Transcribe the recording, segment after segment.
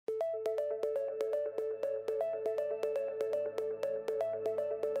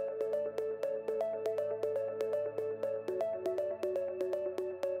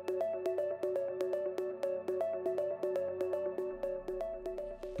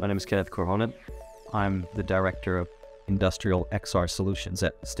My name is Kenneth Korhonen. I'm the Director of Industrial XR Solutions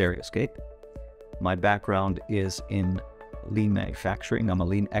at Stereoscape. My background is in lean manufacturing. I'm a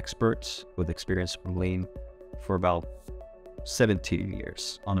lean expert with experience from lean for about 17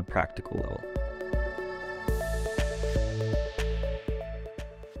 years on a practical level.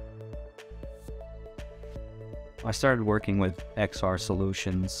 I started working with XR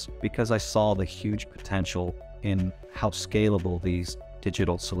solutions because I saw the huge potential in how scalable these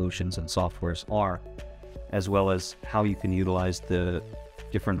digital solutions and softwares are, as well as how you can utilize the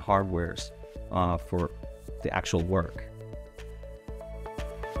different hardwares for the actual work.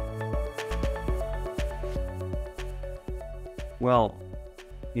 Well,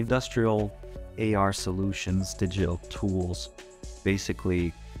 industrial AR solutions, digital tools,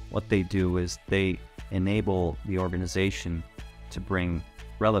 basically what they do is they enable the organization to bring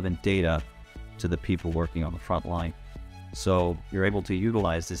relevant data to the people working on the front line. So you're able to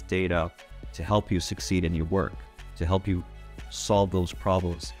utilize this data to help you succeed in your work, to help you solve those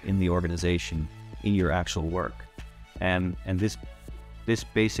problems in the organization, in your actual work. And this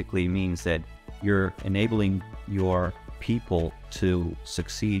basically means that you're enabling your people to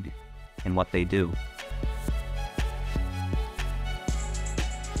succeed in what they do.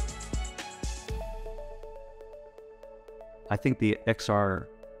 I think the XR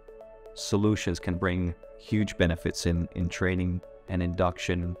solutions can bring huge benefits in training and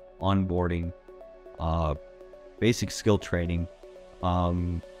induction, onboarding, basic skill training,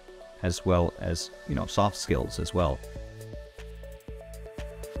 as well as, soft skills as well.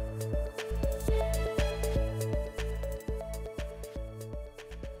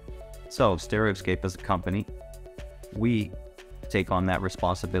 So Stereoscape as a company, we take on that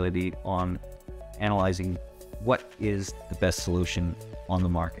responsibility on analyzing what is the best solution on the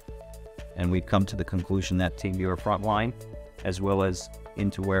market. And we've come to the conclusion that TeamViewer Frontline, as well as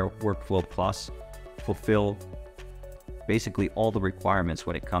Intoware WorkfloPlus, fulfill basically all the requirements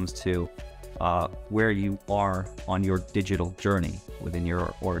when it comes to where you are on your digital journey within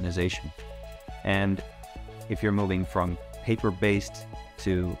your organization. And if you're moving from paper-based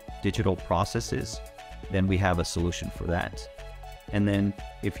to digital processes, then we have a solution for that. And then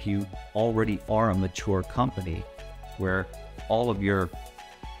if you already are a mature company where all of your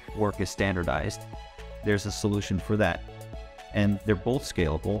work is standardized, there's a solution for that. And they're both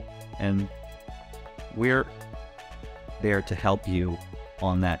scalable, and we're there to help you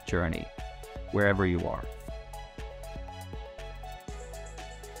on that journey, wherever you are.